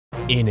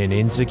In an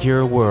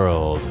insecure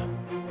world,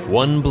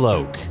 one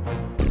bloke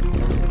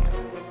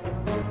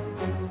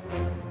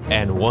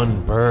and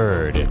one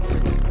bird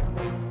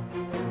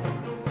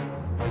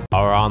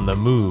are on the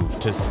move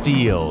to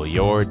steal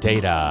your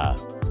data.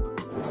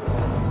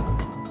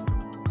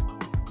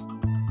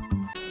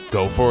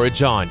 Go for a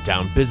jaunt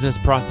down Business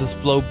Process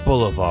Flow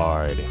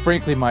Boulevard.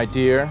 Frankly, my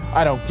dear,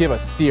 I don't give a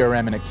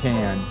CRM in a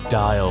can.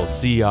 Dial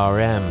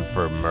CRM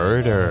for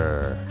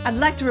murder. I'd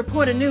like to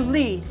report a new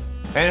lead.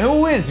 And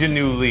who is your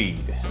new lead?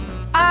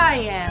 I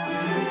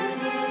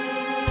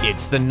am.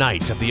 It's the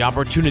night of the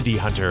opportunity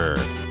hunter.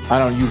 I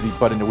don't usually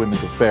butt into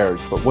women's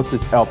affairs, but what's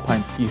this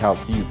Alpine ski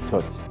house to you,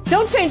 toots?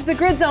 Don't change the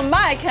grids on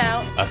my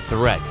account. A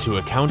threat to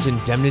account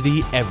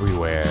indemnity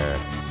everywhere.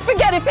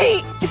 Forget it,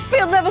 Pete. It's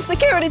field level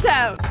security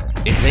town.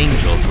 It's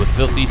Angels with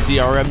Filthy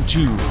CRM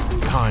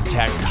 2,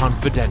 Contact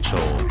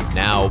Confidential,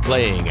 now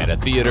playing at a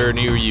theater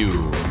near you.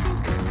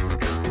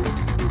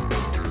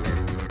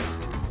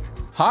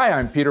 Hi,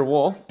 I'm Peter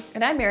Wolf.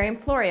 And I'm Mariam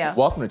Florio.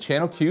 Welcome to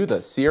Channel Q, the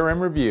CRM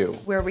Review.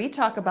 Where we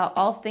talk about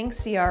all things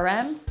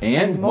CRM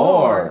and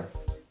more.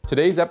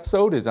 Today's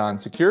episode is on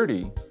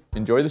security.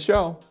 Enjoy the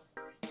show.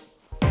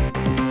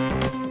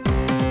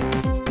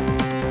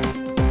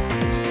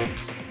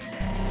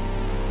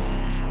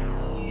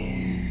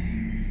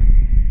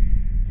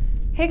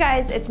 Hey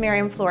guys, it's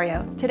Mariam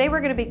Florio. Today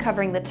we're going to be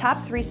covering the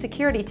top 3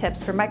 security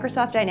tips for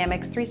Microsoft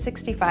Dynamics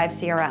 365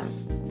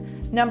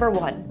 CRM. Number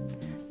 1,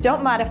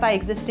 don't modify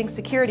existing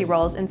security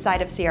roles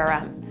inside of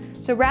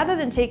CRM. So rather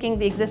than taking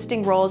the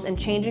existing roles and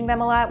changing them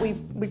a lot, we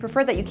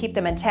prefer that you keep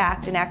them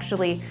intact and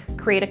actually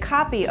create a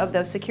copy of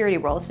those security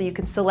roles. So you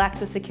can select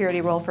the security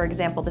role, for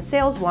example, the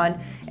sales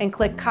one, and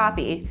click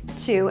copy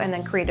to, and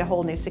then create a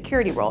whole new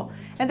security role.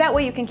 And that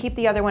way you can keep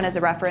the other one as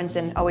a reference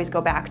and always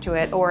go back to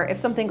it. Or if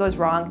something goes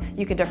wrong,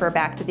 you can defer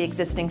back to the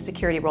existing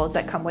security roles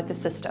that come with the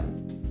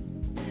system.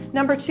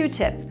 Number 2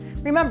 tip.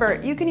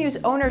 Remember, you can use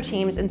owner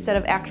teams instead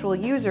of actual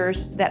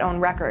users that own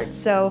records.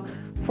 So,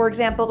 for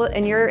example,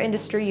 in your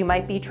industry, you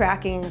might be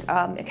tracking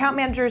account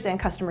managers and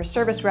customer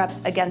service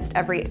reps against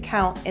every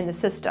account in the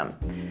system.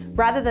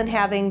 Rather than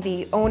having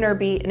the owner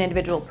be an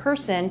individual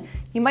person,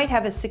 you might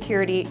have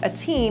a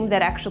team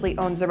that actually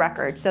owns the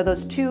record. So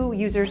those 2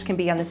 users can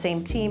be on the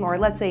same team, or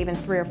let's say even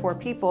 3 or 4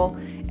 people,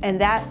 and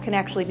that can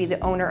actually be the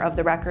owner of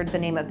the record, the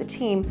name of the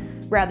team,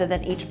 rather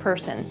than each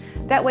person.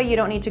 That way you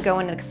don't need to go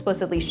in and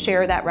explicitly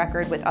share that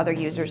record with other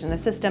users in the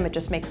system. It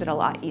just makes it a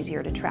lot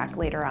easier to track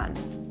later on.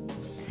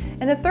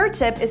 And the 3rd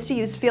tip is to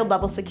use field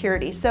level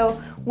security.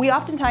 So we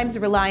oftentimes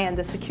rely on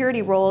the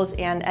security roles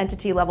and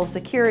entity level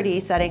security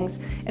settings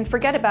and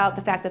forget about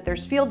the fact that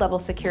there's field level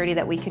security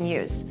that we can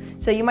use.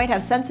 So you might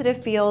have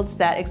sensitive fields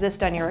that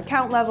exist on your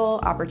account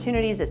level,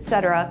 opportunities,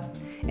 etc.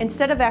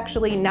 Instead of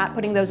actually not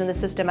putting those in the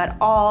system at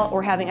all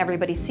or having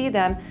everybody see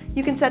them,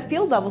 you can set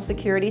field level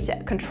security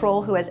to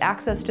control who has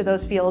access to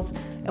those fields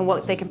and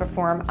what they can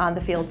perform on the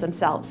fields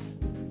themselves.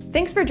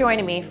 Thanks for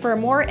joining me. For a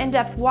more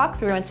in-depth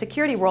walkthrough on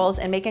security roles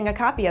and making a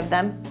copy of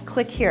them,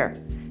 click here.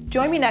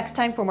 Join me next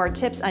time for more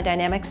tips on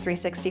Dynamics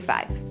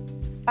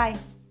 365. Bye.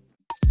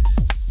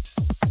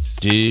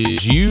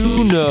 Did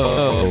you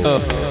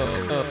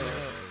know?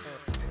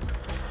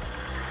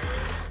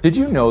 Did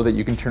you know that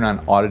you can turn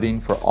on auditing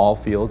for all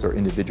fields or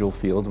individual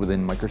fields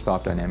within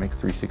Microsoft Dynamics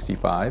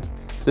 365?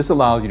 This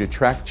allows you to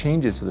track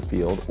changes to the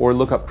field or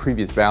look up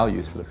previous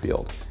values for the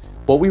field.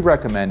 What we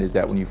recommend is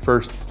that when you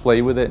first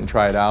play with it and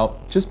try it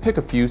out, just pick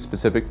a few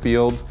specific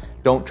fields.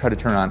 Don't try to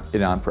turn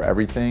it on for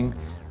everything,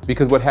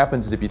 because what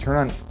happens is if you turn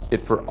on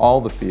it for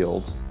all the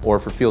fields or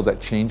for fields that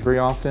change very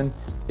often,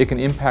 it can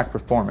impact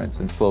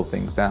performance and slow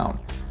things down.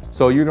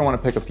 So you're going to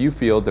want to pick a few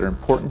fields that are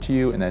important to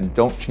you and then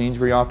don't change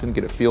very often,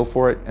 get a feel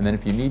for it, and then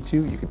if you need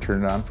to, you can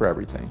turn it on for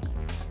everything.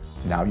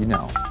 Now you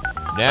know.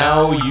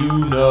 Now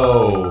you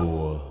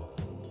know.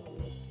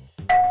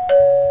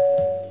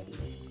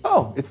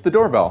 Oh, it's the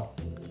doorbell.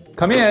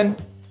 Come in.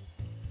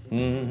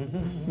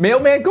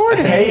 Mailman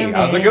Gordon. Hey,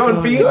 how's it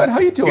going, Pete? Good, how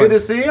you doing? Good to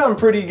see you. I'm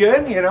pretty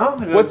good, you know.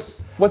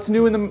 What's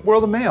new in the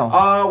world of mail?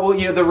 Well,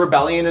 you know, the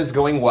rebellion is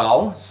going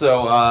well,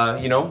 so,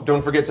 you know,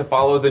 don't forget to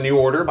follow the new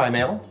order by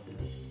mail.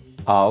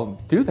 I'll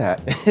do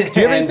that. Do you have And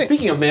anything?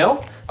 speaking of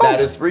mail,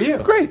 that is for you.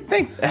 Great,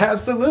 thanks.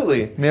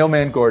 Absolutely.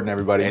 Mailman Gordon,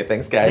 everybody. Hey,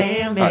 thanks,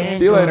 guys. All right,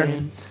 see you later.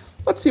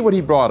 Let's see what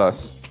he brought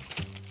us.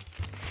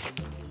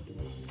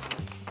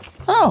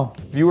 Oh,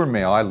 viewer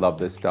mail. I love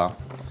this stuff.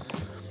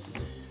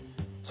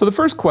 So the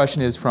first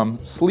question is from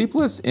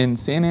Sleepless in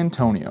San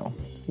Antonio.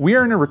 We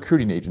are in a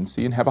recruiting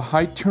agency and have a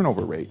high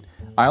turnover rate.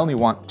 I only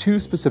want 2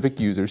 specific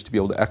users to be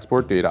able to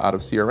export data out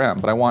of CRM,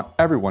 but I want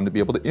everyone to be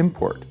able to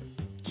import.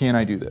 Can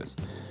I do this?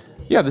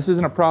 Yeah, this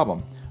isn't a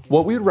problem.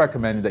 What we would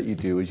recommend that you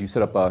do is you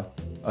set up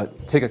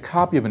take a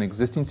copy of an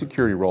existing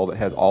security role that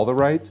has all the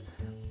rights,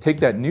 take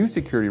that new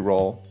security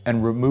role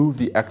and remove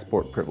the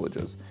export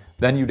privileges.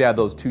 Then you'd add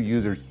those 2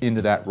 users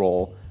into that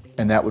role,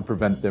 and that would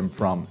prevent them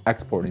from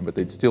exporting, but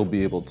they'd still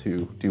be able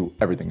to do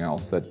everything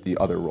else that the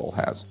other role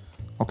has.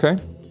 Okay?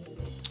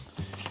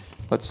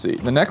 Let's see.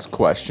 The next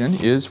question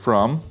is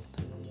from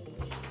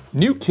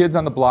New Kids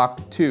on the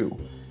Block 2.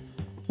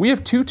 We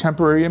have 2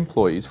 temporary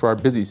employees for our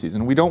busy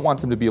season. We don't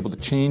want them to be able to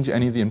change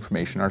any of the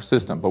information in our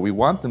system, but we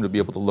want them to be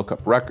able to look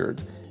up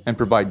records and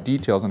provide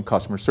details on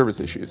customer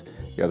service issues.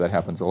 Yeah, that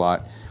happens a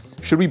lot.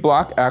 Should we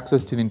block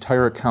access to the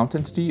entire account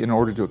entity in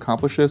order to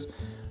accomplish this?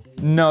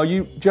 No,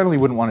 you generally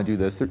wouldn't want to do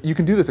this. You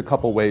can do this a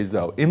couple ways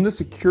though. In the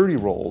security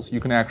roles, you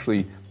can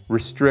actually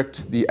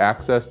restrict the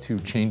access to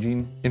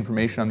changing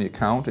information on the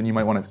account, and you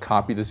might want to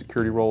copy the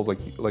security roles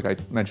like I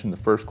mentioned in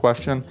the first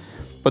question.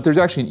 But there's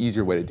actually an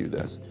easier way to do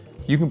this.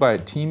 You can buy a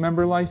team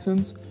member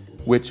license,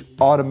 which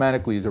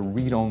automatically is a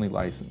read-only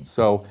license.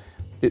 So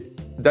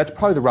that's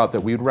probably the route that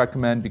we would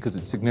recommend because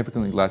it's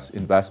significantly less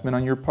investment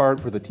on your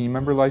part for the team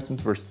member license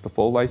versus the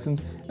full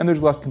license, and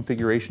there's less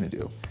configuration to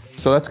do.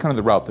 So that's kind of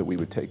the route that we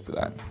would take for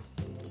that.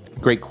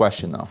 Great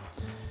question though.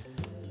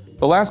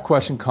 The last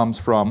question comes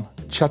from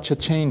Cha-Cha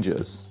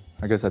Changes.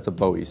 I guess that's a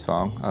Bowie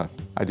song.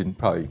 I didn't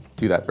probably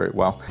do that very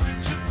well.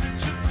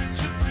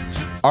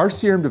 Our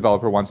CRM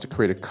developer wants to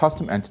create a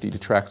custom entity to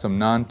track some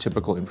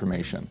non-typical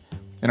information.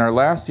 In our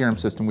last CRM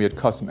system, we had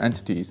custom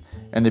entities,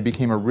 and they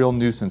became a real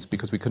nuisance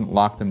because we couldn't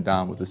lock them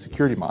down with the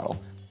security model.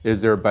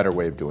 Is there a better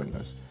way of doing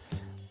this?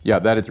 Yeah,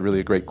 that is really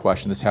a great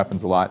question. This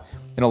happens a lot.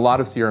 In a lot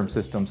of CRM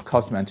systems,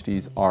 custom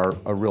entities are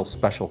a real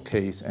special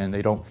case, and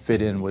they don't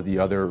fit in with the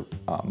other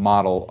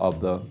model of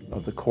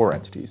the core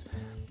entities.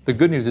 The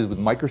good news is with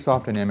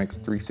Microsoft Dynamics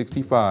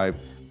 365,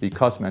 the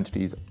custom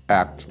entities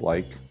act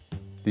like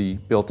the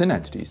built-in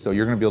entities. So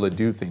you're going to be able to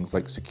do things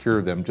like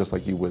secure them just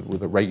like you would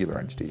with a regular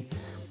entity.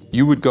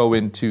 You would go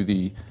into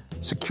the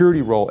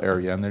security role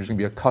area, and there's going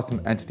to be a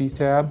custom entities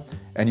tab,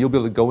 and you'll be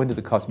able to go into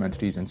the custom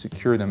entities and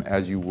secure them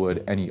as you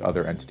would any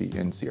other entity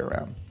in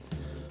CRM.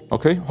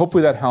 Okay,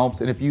 hopefully that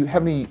helps. And if you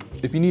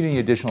need any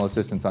additional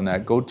assistance on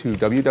that, go to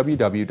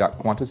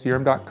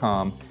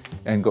www.quantacrm.com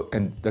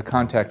and the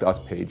contact us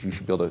page. You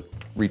should be able to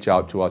reach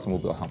out to us and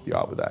we'll be able to help you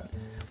out with that.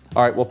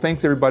 All right, well,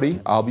 thanks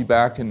everybody. I'll be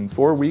back in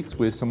 4 weeks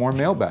with some more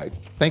Mailbag.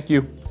 Thank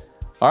you.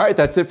 All right,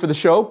 that's it for the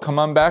show. Come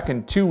on back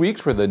in 2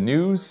 weeks for the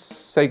news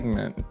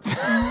segment.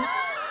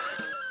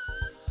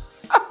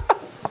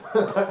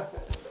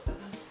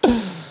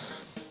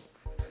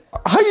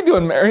 How you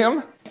doing,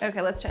 Mariam?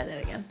 Okay, let's try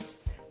that again.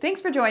 Thanks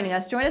for joining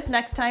us. Join us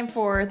next time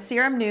for the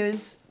CRM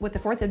News with the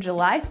 4th of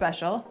July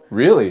special.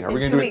 Really? Are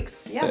we in going 2 to do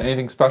weeks, yeah.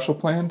 Anything special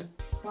planned?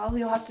 Well,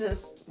 you'll have to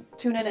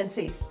tune in and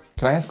see.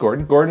 Can I ask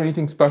Gordon? Gordon,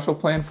 anything special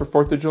planned for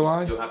 4th of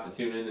July? You'll have to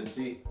tune in and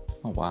see.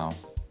 Oh, wow.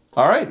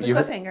 All right. It's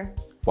a cliffhanger.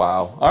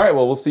 Wow. All right,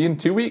 well, we'll see you in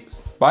 2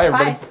 weeks. Bye,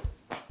 everybody.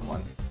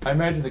 Bye. I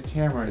imagine the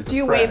camera is Do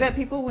you wave at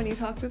people when you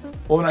talk to them?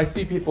 Well, when I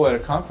see people at a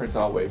conference,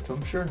 I'll wave to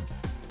them, sure.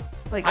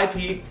 Like, Hi,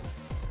 Pete.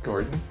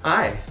 Gordon.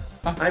 Hi.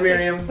 Hi,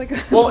 Mariam. It's like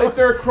Well, if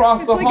they're across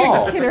the hall. It's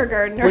like a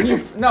kindergartner.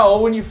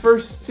 When you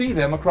first see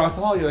them across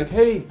the hall, you're like,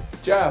 hey,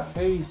 Jeff,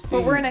 hey, Steve.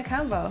 But we're in a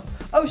combo.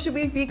 Oh, should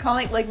we be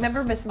calling, like,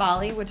 remember Miss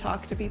Molly would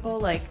talk to people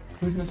like,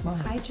 who's Miss Molly?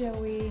 hi,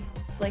 Joey,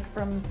 like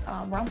from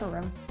Romper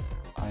Room.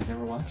 I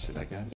never watched it, I guess.